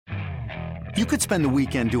You could spend the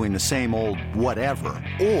weekend doing the same old whatever,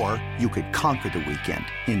 or you could conquer the weekend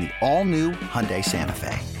in the all-new Hyundai Santa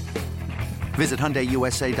Fe. Visit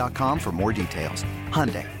HyundaiUSA.com for more details.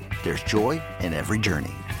 Hyundai, there's joy in every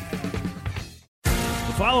journey.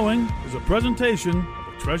 The following is a presentation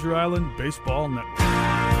of the Treasure Island Baseball Network.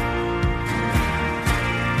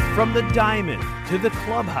 From the diamond to the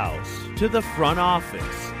clubhouse to the front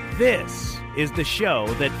office, this is the show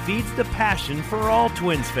that feeds the passion for all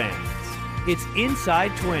Twins fans. It's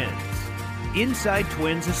Inside Twins. Inside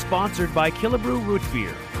Twins is sponsored by Killebrew Root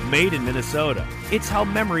Beer, made in Minnesota. It's how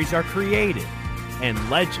memories are created and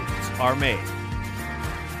legends are made.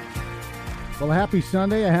 Well, a happy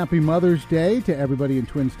Sunday, a happy Mother's Day to everybody in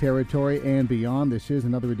Twins territory and beyond. This is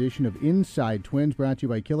another edition of Inside Twins, brought to you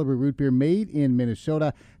by Killebrew Root Beer, made in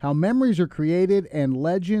Minnesota. How memories are created and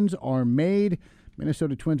legends are made.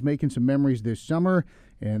 Minnesota Twins making some memories this summer,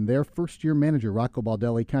 and their first-year manager, Rocco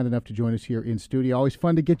Baldelli, kind enough to join us here in studio. Always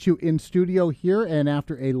fun to get you in studio here, and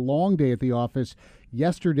after a long day at the office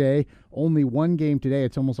yesterday, only one game today.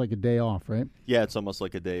 It's almost like a day off, right? Yeah, it's almost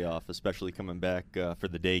like a day off, especially coming back for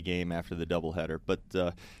the day game after the doubleheader. But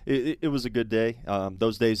it was a good day.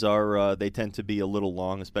 Those days they tend to be a little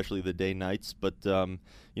long, especially the day nights. But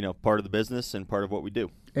part of the business and part of what we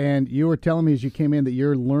do. And you were telling me as you came in that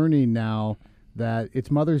you're learning now that it's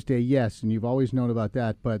Mother's Day, yes, and you've always known about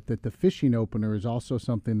that, but that the fishing opener is also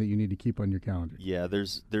something that you need to keep on your calendar. Yeah,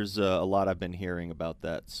 there's a lot I've been hearing about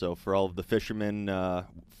that. So for all of the fishermen,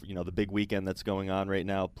 the big weekend that's going on right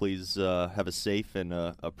now, please have a safe and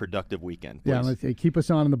a productive weekend. Please. Yeah, keep us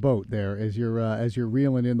on the boat there as you're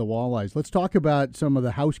reeling in the walleyes. Let's talk about some of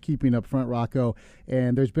the housekeeping up front, Rocco.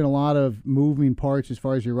 And there's been a lot of moving parts as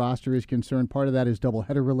far as your roster is concerned. Part of that is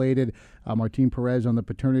doubleheader related. Martin Perez on the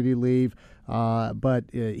paternity leave. But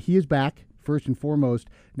he is back, first and foremost.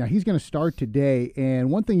 Now, he's going to start today, and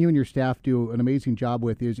one thing you and your staff do an amazing job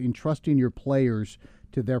with is entrusting your players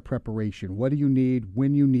to their preparation. What do you need,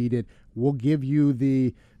 when you need it? We'll give you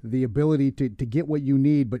the ability to get what you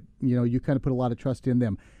need, but you kind of put a lot of trust in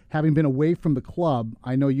them. Having been away from the club,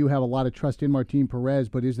 I know you have a lot of trust in Martin Perez,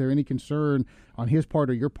 but is there any concern on his part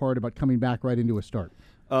or your part about coming back right into a start?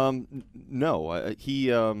 No. He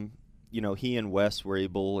and Wes were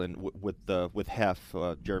able, and with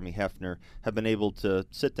Jeremy Hefner, have been able to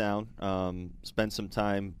sit down, spend some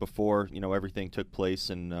time before everything took place,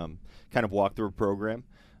 and kind of walk through a program.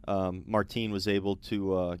 Martin was able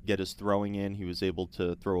to get his throwing in. He was able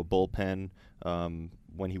to throw a bullpen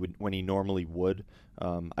when he normally would.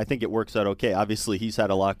 I think it works out okay. Obviously, he's had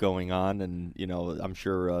a lot going on, and I'm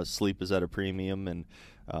sure sleep is at a premium and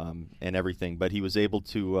everything. But he was able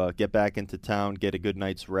to get back into town, get a good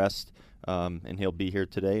night's rest, and he'll be here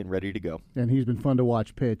today and ready to go. And he's been fun to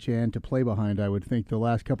watch pitch and to play behind. I would think the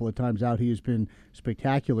last couple of times out he has been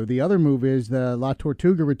spectacular. The other move is the La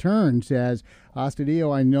Tortuga returns, as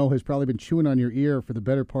Astudillo, I know, has probably been chewing on your ear for the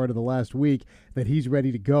better part of the last week that he's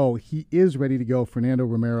ready to go. He is ready to go. Fernando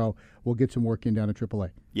Romero will get some work in down at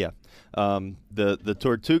AAA. Yeah. The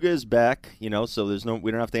Tortuga is back, so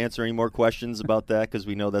we don't have to answer any more questions about that because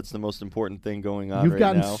we know that's the most important thing going on. You've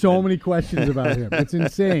gotten so many questions about him. It's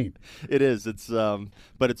insane. It is.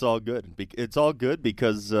 But it's all good. It's all good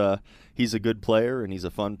because he's a good player and he's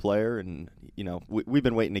a fun player, and we've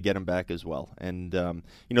been waiting to get him back as well. And the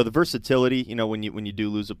versatility, when you do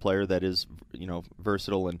lose a player that is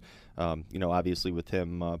versatile, and obviously with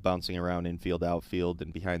him bouncing around infield, outfield,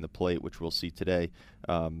 and behind the plate, which we'll see today.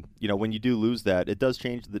 When you do lose that, it does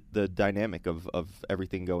change the dynamic of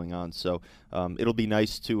everything going on. So it'll be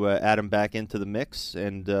nice to add him back into the mix,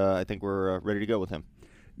 and I think we're ready to go with him.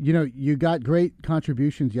 You got great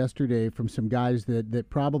contributions yesterday from some guys that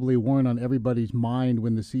probably weren't on everybody's mind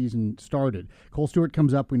when the season started. Cole Stewart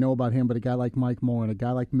comes up, we know about him, but a guy like Mike Moore and a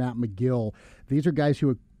guy like Matt McGill, these are guys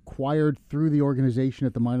who acquired through the organization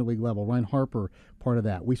at the minor league level. Ryan Harper, part of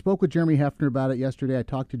that. We spoke with Jeremy Hefner about it yesterday. I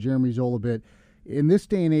talked to Jeremy Zoll a bit. In this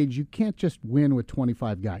day and age, you can't just win with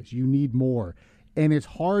 25 guys. You need more. And it's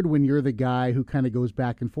hard when you're the guy who kind of goes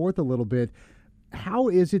back and forth a little bit. How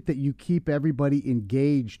is it that you keep everybody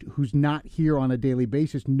engaged who's not here on a daily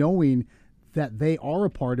basis, knowing that they are a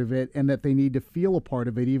part of it and that they need to feel a part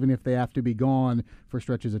of it, even if they have to be gone for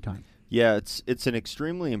stretches of time? Yeah, it's an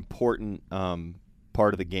extremely important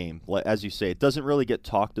part of the game. As you say, it doesn't really get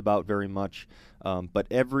talked about very much, but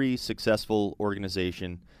every successful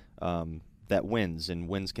organization that wins and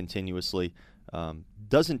wins continuously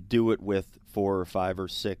doesn't do it with 4 or 5 or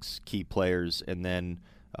 6 key players and then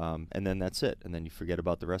and then that's it, and then you forget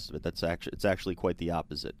about the rest of it. It's actually quite the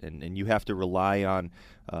opposite, and you have to rely on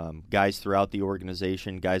guys throughout the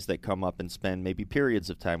organization, guys that come up and spend maybe periods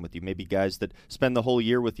of time with you, maybe guys that spend the whole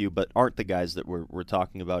year with you but aren't the guys that we're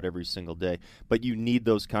talking about every single day. But you need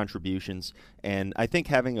those contributions, and I think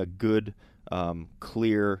having a good,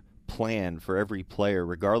 clear plan for every player,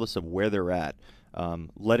 regardless of where they're at,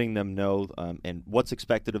 letting them know and what's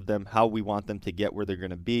expected of them, how we want them to get where they're going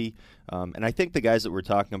to be. And I think the guys that we're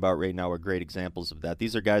talking about right now are great examples of that.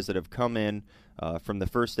 These are guys that have come in from the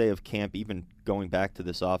first day of camp, even going back to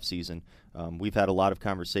this offseason. We've had a lot of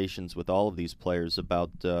conversations with all of these players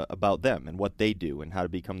about them and what they do and how to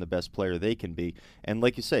become the best player they can be. And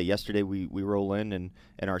like you say, yesterday we roll in and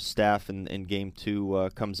our staff in Game 2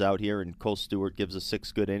 comes out here, and Cole Stewart gives us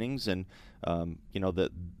 6 good innings, and the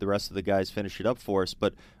rest of the guys finish it up for us.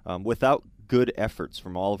 But without good efforts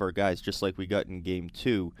from all of our guys, just like we got in Game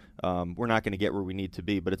 2, we're not going to get where we need to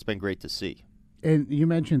be, but it's been great to see. And you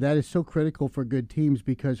mentioned that is so critical for good teams,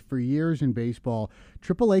 because for years in baseball,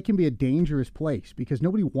 AAA can be a dangerous place because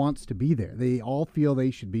nobody wants to be there. They all feel they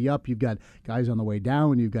should be up. You've got guys on the way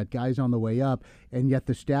down, you've got guys on the way up, and yet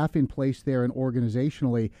the staff in place there and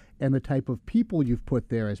organizationally and the type of people you've put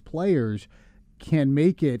there as players can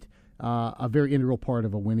make it a very integral part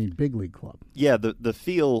of a winning big league club. Yeah, the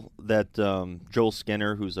feel that Joel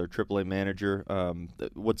Skinner, who's our AAA manager,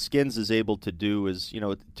 what Skins is able to do is,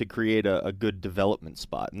 to create a good development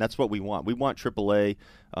spot, and that's what we want. We want AAA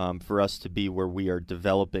for us to be where we are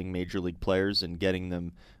developing major league players and getting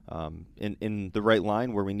them in the right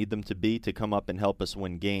line where we need them to be to come up and help us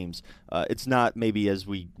win games. It's not maybe as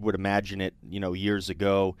we would imagine it, years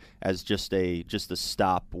ago, as just a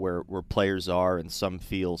stop where players are and some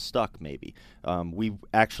feel stuck maybe. We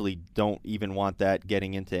actually don't even want that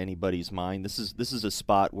getting into anybody's mind. This is a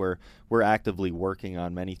spot where we're actively working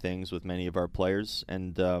on many things with many of our players,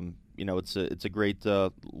 and it's a great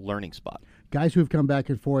learning spot. Guys who've come back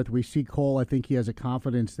and forth, we see Cole, I think he has a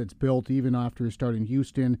confidence that's built even after his start in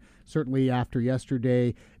Houston, certainly after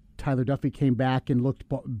yesterday. Tyler Duffy came back and looked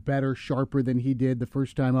better, sharper than he did the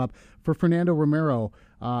first time up. For Fernando Romero,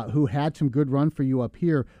 who had some good run for you up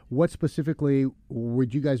here, what specifically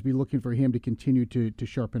would you guys be looking for him to continue to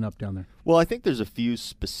sharpen up down there? Well, I think there's a few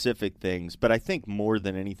specific things, but I think more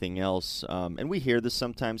than anything else, and we hear this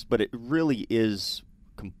sometimes, but it really is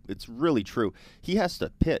it's really true. He has to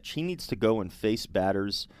pitch. He needs to go and face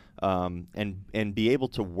batters and be able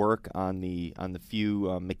to work on the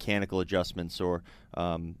few mechanical adjustments or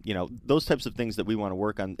those types of things that we want to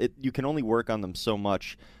work on. You can only work on them so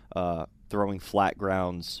much throwing flat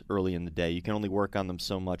grounds early in the day. You can only work on them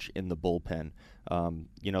so much in the bullpen.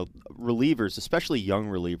 Relievers, especially young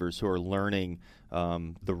relievers who are learning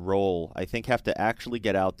the role, I think have to actually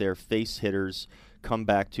get out there, face hitters, come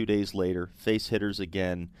back 2 days later, face hitters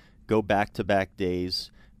again, go back-to-back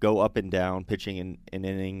days, go up and down, pitching an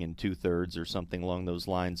inning and 2/3 or something along those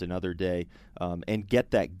lines another day, and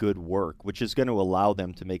get that good work, which is going to allow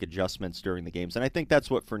them to make adjustments during the games. And I think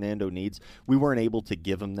that's what Fernando needs. We weren't able to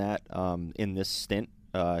give him that in this stint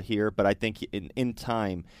here, but I think in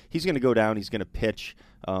time he's going to go down, he's going to pitch,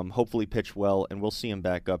 hopefully pitch well, and we'll see him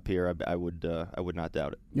back up here. I would not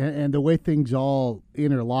doubt it. And the way things all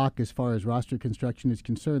interlock as far as roster construction is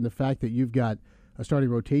concerned, the fact that you've got a starting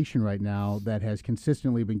rotation right now that has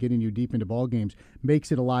consistently been getting you deep into ball games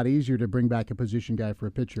makes it a lot easier to bring back a position guy for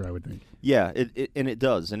a pitcher, I would think. Yeah, it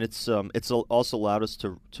does, and it's also allowed us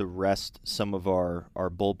to rest some of our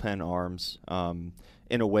bullpen arms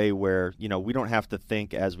in a way where we don't have to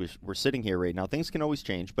think as we're sitting here right now. Things can always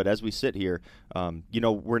change, but as we sit here,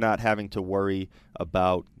 we're not having to worry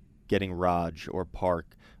about getting Raj or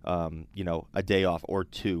Park, a day off or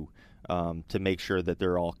two. To make sure that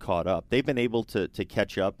they're all caught up. They've been able to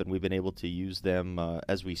catch up, and we've been able to use them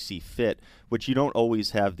as we see fit, which you don't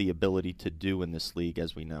always have the ability to do in this league,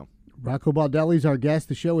 as we know. Rocco Baldelli's our guest.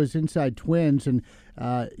 The show is Inside Twins, and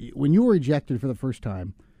when you were ejected for the first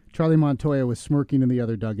time, Charlie Montoya was smirking in the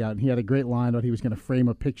other dugout, and he had a great line about he was going to frame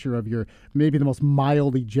a picture of your maybe the most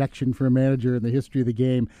mild ejection for a manager in the history of the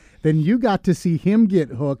game. Then you got to see him get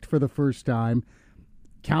hooked for the first time.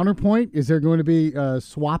 Counterpoint, is there going to be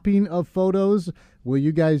swapping of photos? Will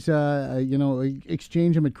you guys,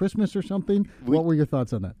 exchange them at Christmas or something? What were your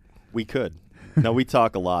thoughts on that? We could. No, we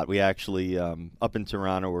talk a lot. We actually, up in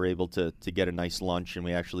Toronto, were able to get a nice lunch, and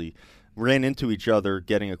we actually ran into each other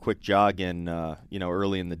getting a quick jog in,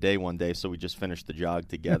 early in the day one day, so we just finished the jog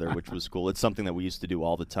together, which was cool. It's something that we used to do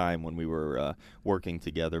all the time when we were working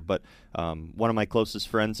together. But one of my closest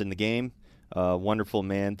friends in the game, wonderful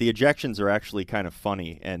man. The ejections are actually kind of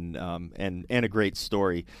funny and a great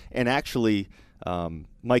story. And actually,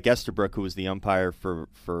 Mike Estabrook, who was the umpire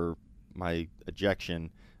for my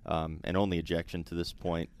ejection and only ejection to this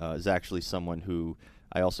point, is actually someone who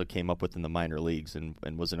I also came up with in the minor leagues and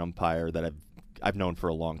was an umpire that I've known for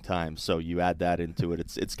a long time. So you add that into it,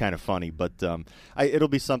 it's kind of funny. But it'll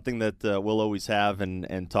be something that we'll always have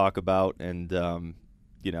and talk about. And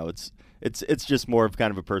it's just more of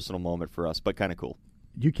kind of a personal moment for us, but kind of cool.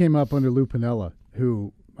 You came up under Lou Piniella,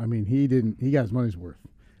 who, I mean, he got his money's worth.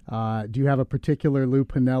 Do you have a particular Lou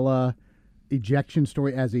Piniella ejection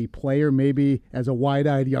story as a player, maybe as a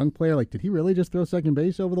wide-eyed young player? Like, did he really just throw second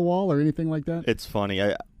base over the wall or anything like that? It's funny.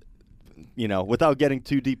 Without getting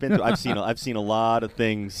too deep into it, I've seen a lot of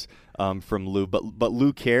things from Lou, but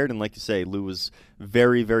Lou cared, and like you say, Lou was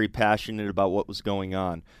very, very passionate about what was going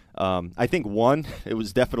on. I think it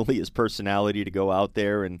was definitely his personality to go out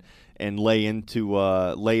there and lay into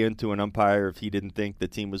an umpire if he didn't think the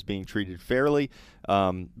team was being treated fairly.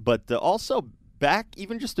 But also back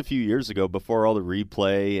even just a few years ago, before all the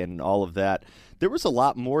replay and all of that, there was a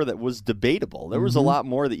lot more that was debatable. There was a lot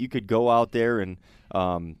more that you could go out there and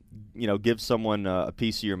give someone a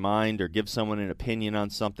piece of your mind or give someone an opinion on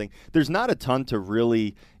something. There's not a ton to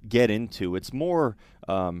really get into. It's more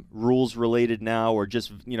rules related now, or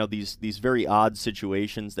just these very odd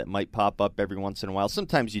situations that might pop up every once in a while.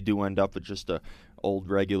 Sometimes you do end up with just a old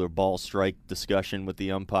regular ball strike discussion with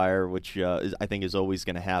the umpire, which I think is always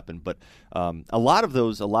going to happen. But a lot of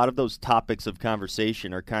those topics of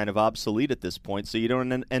conversation are kind of obsolete at this point, so you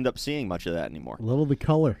don't end up seeing much of that anymore. A little the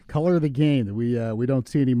color of the game that we don't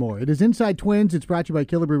see anymore. It is Inside Twins. It's brought to you by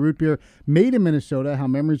Killebrew Root Beer, made in Minnesota. How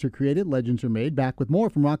memories are created, legends are made. Back with more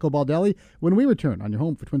from Rocco Baldelli when we return on your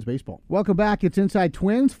home for Twins baseball. Welcome back. It's Inside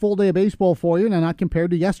Twins. Full day of baseball for you. Now, not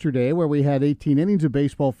compared to yesterday where we had 18 innings of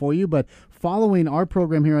baseball for you, but following our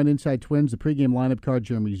program here on Inside Twins, the pregame lineup card,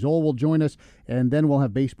 Jeremy Zoll will join us, and then we'll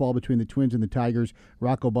have baseball between the Twins and the Tigers.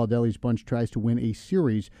 Rocco Baldelli's bunch tries to win a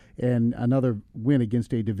series and another win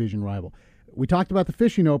against a division rival. We talked about the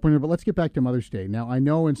fishing opener, but let's get back to Mother's Day. Now, I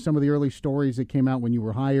know in some of the early stories that came out when you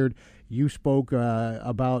were hired, you spoke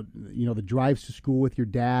about the drives to school with your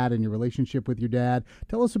dad and your relationship with your dad.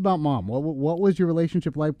 Tell us about Mom. What was your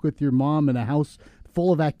relationship like with your mom in a house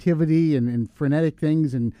full of activity and frenetic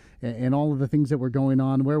things and all of the things that were going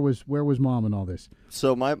on? Where was Mom in all this?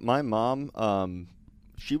 So my mom,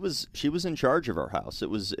 she was in charge of our house. It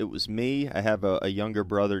was me. I have a younger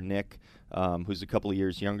brother, Nick, who's a couple of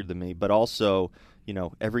years younger than me, but also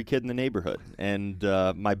every kid in the neighborhood, and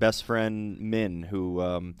my best friend Min,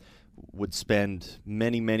 who would spend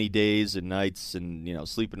many days and nights and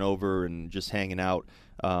sleeping over and just hanging out.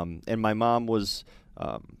 And my mom was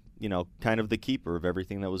kind of the keeper of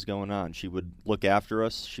everything that was going on. She would look after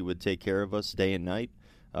us. She would take care of us day and night.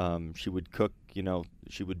 She would cook.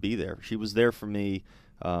 She would be there. She was there for me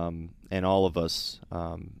and all of us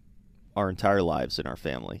our entire lives in our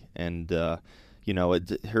family. And her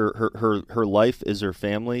life is her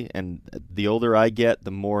family. And the older I get,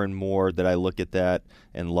 the more and more that I look at that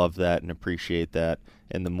and love that and appreciate that.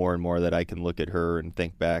 And the more and more that I can look at her and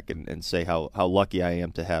think back and say how lucky I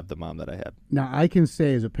am to have the mom that I had. Now, I can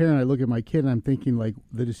say as a parent, I look at my kid and I'm thinking, like,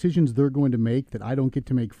 the decisions they're going to make that I don't get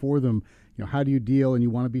to make for them, how do you deal? And you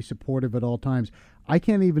want to be supportive at all times. I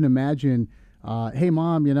can't even imagine, hey,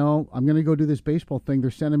 Mom, I'm going to go do this baseball thing.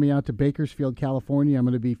 They're sending me out to Bakersfield, California. I'm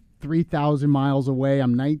going to be 3,000 miles away.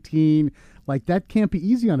 I'm 19. Like, that can't be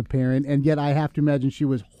easy on a parent. And yet I have to imagine she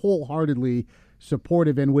was wholeheartedly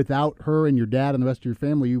supportive, and without her and your dad and the rest of your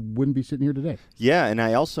family, you wouldn't be sitting here today. Yeah, and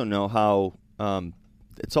I also know how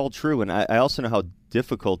it's all true, and I also know how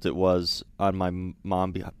difficult it was on my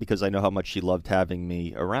mom because I know how much she loved having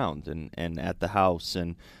me around and at the house.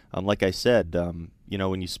 And like I said,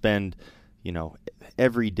 when you spend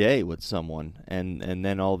every day with someone and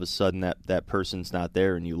then all of a sudden that person's not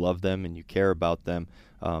there and you love them and you care about them,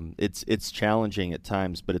 it's challenging at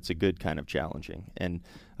times, but it's a good kind of challenging. And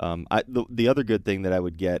the other good thing that I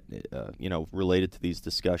would get, related to these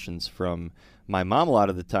discussions from my mom a lot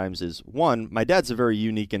of the times is, one, my dad's a very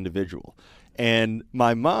unique individual. And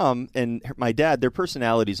my mom and my dad, their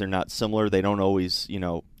personalities are not similar. They don't always,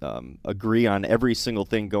 agree on every single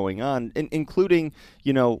thing going on, including,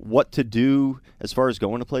 what to do as far as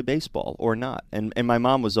going to play baseball or not. And my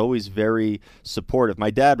mom was always very supportive.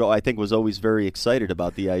 My dad, I think, was always very excited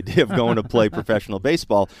about the idea of going to play professional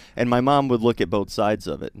baseball. And my mom would look at both sides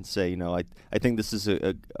of it and say, I think this is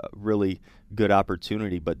a really good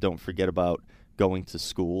opportunity, but don't forget about going to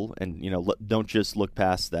school, and don't just look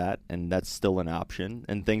past that, and that's still an option,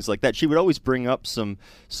 and things like that. She would always bring up some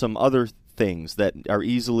other things that are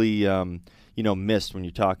easily missed when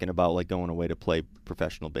you're talking about like going away to play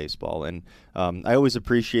professional baseball. And I always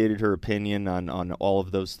appreciated her opinion on all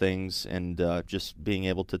of those things, and just being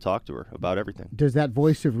able to talk to her about everything. Does that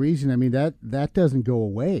voice of reason, I mean, that doesn't go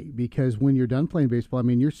away, because when you're done playing baseball, I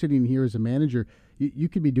mean, you're sitting here as a manager, you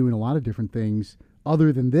could be doing a lot of different things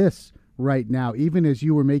other than this right now. Even as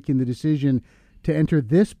you were making the decision to enter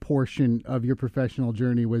this portion of your professional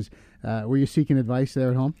journey, were you seeking advice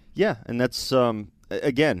there at home? Yeah, and that's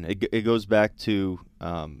again, it goes back to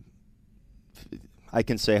I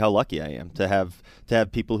can say how lucky I am to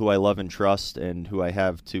have people who I love and trust, and who I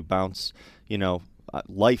have to bounce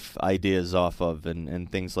life ideas off of,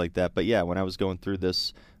 and things like that. But yeah, when I was going through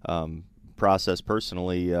this process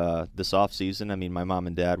personally this off season, I mean, my mom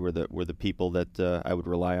and dad were the people that I would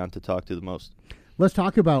rely on to talk to the most. Let's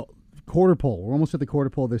talk about quarter pole. We're almost at the quarter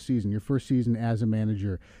pole this season, your first season as a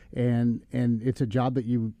manager, and it's a job that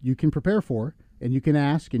you can prepare for, and you can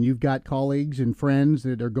ask, and you've got colleagues and friends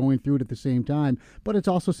that are going through it at the same time, but it's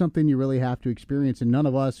also something you really have to experience, and none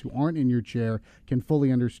of us who aren't in your chair can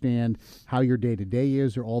fully understand how your day-to-day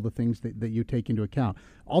is, or all the things that you take into account.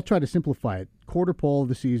 I'll try to simplify it. Quarter pole of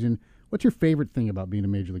the season. What's your favorite thing about being a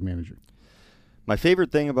Major League manager? My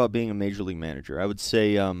favorite thing about being a Major League manager, I would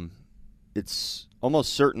say it's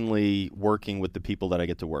almost certainly working with the people that I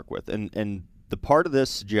get to work with. And the part of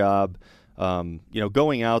this job,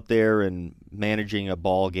 going out there and managing a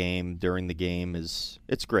ball game during the game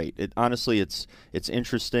it's great. Honestly, it's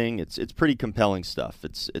interesting. It's pretty compelling stuff.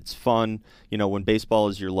 It's fun. When baseball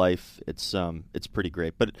is your life, it's pretty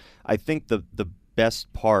great. But I think the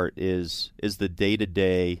best part is the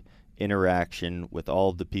day-to-day interaction with all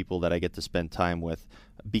of the people that I get to spend time with,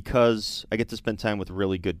 because I get to spend time with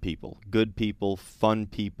really good people, fun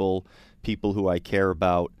people who I care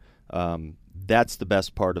about. That's the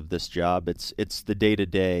best part of this job. It's the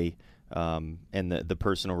day-to-day and the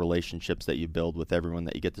personal relationships that you build with everyone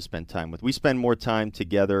that you get to spend time with. We spend more time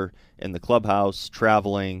together in the clubhouse,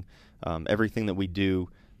 traveling, everything that we do,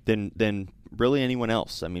 than really anyone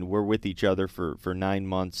else. I mean, we're with each other for 9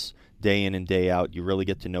 months, day in and day out. You really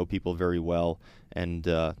get to know people very well, and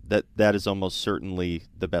that is almost certainly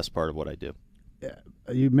the best part of what I do.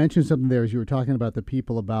 You mentioned something there as you were talking about the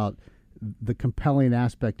people, about the compelling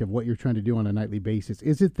aspect of what you're trying to do on a nightly basis.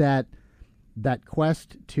 Is it that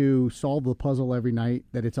quest to solve the puzzle every night,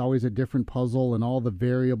 that it's always a different puzzle and all the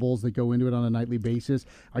variables that go into it on a nightly basis?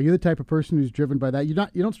 Are you the type of person who's driven by that? You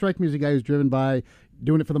don't strike me as a guy who's driven by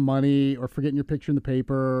doing it for the money or for getting your picture in the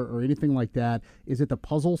paper or anything like that. Is it the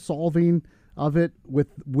puzzle solving of it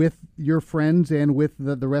with your friends and with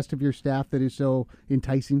the rest of your staff that is so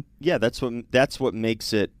enticing? Yeah, that's what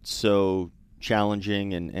makes it so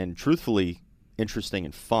challenging and truthfully interesting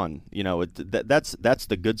and fun. That's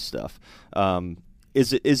the good stuff.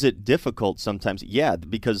 Is it difficult sometimes? Yeah,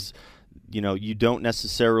 because you don't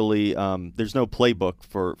necessarily there's no playbook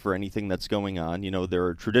for anything that's going on. There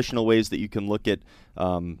are traditional ways that you can look at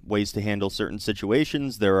ways to handle certain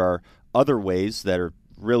situations. There are other ways that are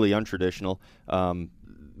really untraditional,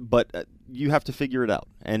 but you have to figure it out,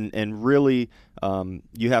 and really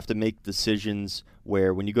you have to make decisions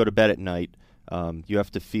where when you go to bed at night, you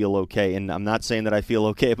have to feel okay. And I'm not saying that I feel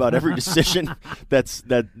okay about every decision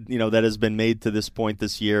that has been made to this point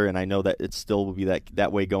this year, and I know that it still will be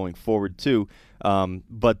that way going forward too.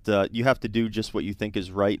 But you have to do just what you think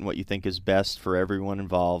is right and what you think is best for everyone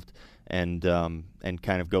involved, and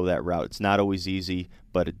kind of go that route. It's not always easy,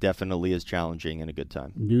 but it definitely is challenging and a good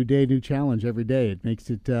time. New day, new challenge every day. It makes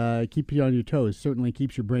it keep you on your toes. Certainly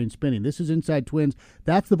keeps your brain spinning. This is Inside Twins.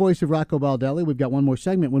 That's the voice of Rocco Baldelli. We've got one more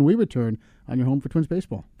segment when we return on your home for Twins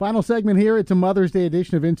baseball. Final segment here. It's a Mother's Day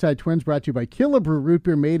edition of Inside Twins, brought to you by Killebrew Root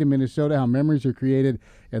Beer, made in Minnesota. How memories are created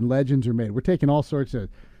and legends are made. We're taking all sorts of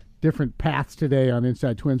different paths today on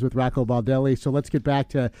Inside Twins with Rocco Baldelli. So let's get back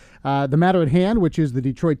to the matter at hand, which is the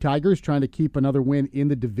Detroit Tigers trying to keep another win in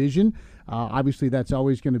the division. Obviously, that's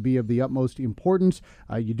always going to be of the utmost importance.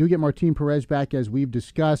 You do get Martin Perez back, as we've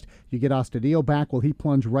discussed. You get Astudillo back. Will he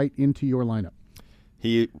plunge right into your lineup?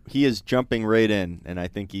 He is jumping right in, and I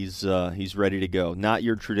think he's ready to go. Not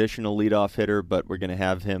your traditional leadoff hitter, but we're going to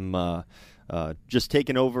have him just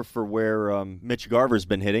taking over for where Mitch Garver's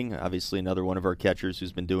been hitting. Obviously, another one of our catchers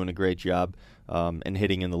who's been doing a great job and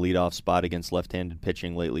hitting in the leadoff spot against left-handed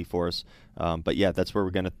pitching lately for us. But yeah, that's where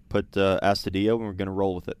we're going to put Astudillo, and we're going to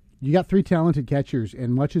roll with it. You got three talented catchers,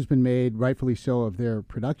 and much has been made, rightfully so, of their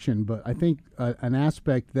production. But I think an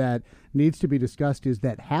aspect that needs to be discussed is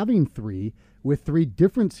that having three with three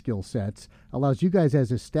different skill sets allows you guys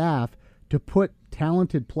as a staff to put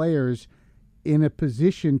talented players in a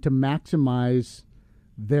position to maximize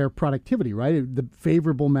their productivity, right? The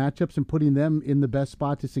favorable matchups and putting them in the best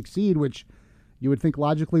spot to succeed, which you would think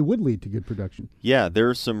logically would lead to good production. Yeah, there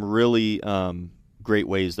are some really great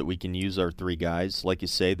ways that we can use our three guys. Like you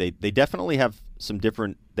say, they definitely have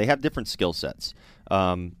different skill sets.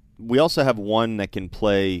 We also have one that can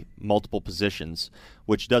play multiple positions,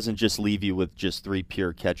 which doesn't just leave you with just three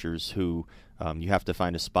pure catchers who you have to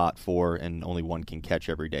find a spot for, and only one can catch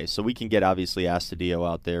every day. So we can get, obviously, Astudillo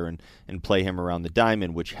out there and play him around the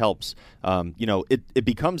diamond, which helps. It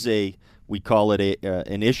becomes we call it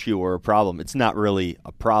an issue or a problem. It's not really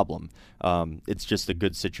a problem. It's just a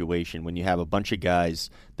good situation when you have a bunch of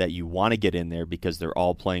guys that you want to get in there because they're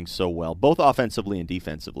all playing so well, both offensively and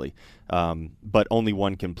defensively. But only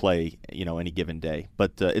one can play, any given day.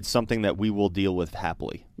 But it's something that we will deal with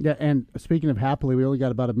happily. Yeah, and speaking of happily, we only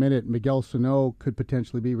got about a minute. Miguel Sano could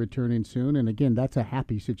potentially be returning soon, and again, that's a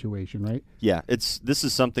happy situation, right? Yeah, this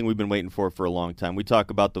is something we've been waiting for a long time. We talk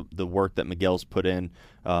about the work that Miguel's put in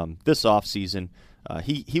this offseason.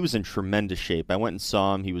 He was in tremendous shape. I went and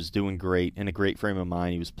saw him. He was doing great, in a great frame of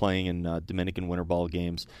mind. He was playing in Dominican winter ball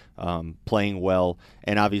games, playing well,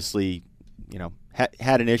 and obviously,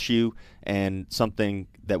 had an issue and something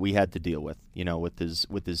that we had to deal with,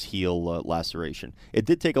 with his heel laceration. It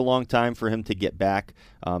did take a long time for him to get back,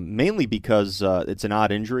 mainly because it's an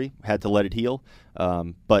odd injury. Had to let it heal.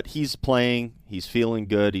 But he's playing. He's feeling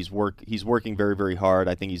good. He's working very, very hard.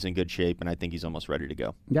 I think he's in good shape, and I think he's almost ready to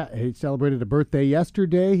go. Yeah, he celebrated a birthday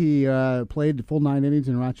yesterday. He played the full 9 innings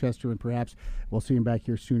in Rochester, and perhaps we'll see him back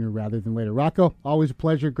here sooner rather than later. Rocco, always a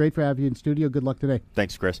pleasure. Great for having you in studio. Good luck today.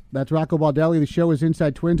 Thanks, Chris. That's Rocco Baldelli. The show is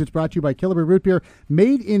Inside Twins. It's brought to you by Killebrew Root Beer.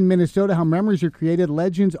 Made in Minnesota. How memories are created,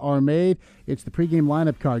 legends are made. It's the pregame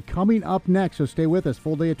lineup card coming up next, so stay with us.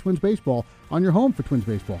 Full day of Twins baseball on your home for Twins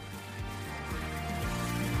baseball.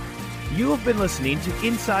 You have been listening to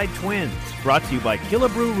Inside Twins, brought to you by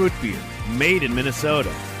Killebrew Root Beer, made in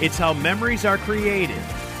Minnesota. It's how memories are created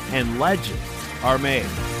and legends are made.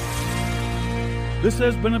 This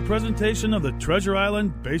has been a presentation of the Treasure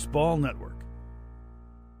Island Baseball Network.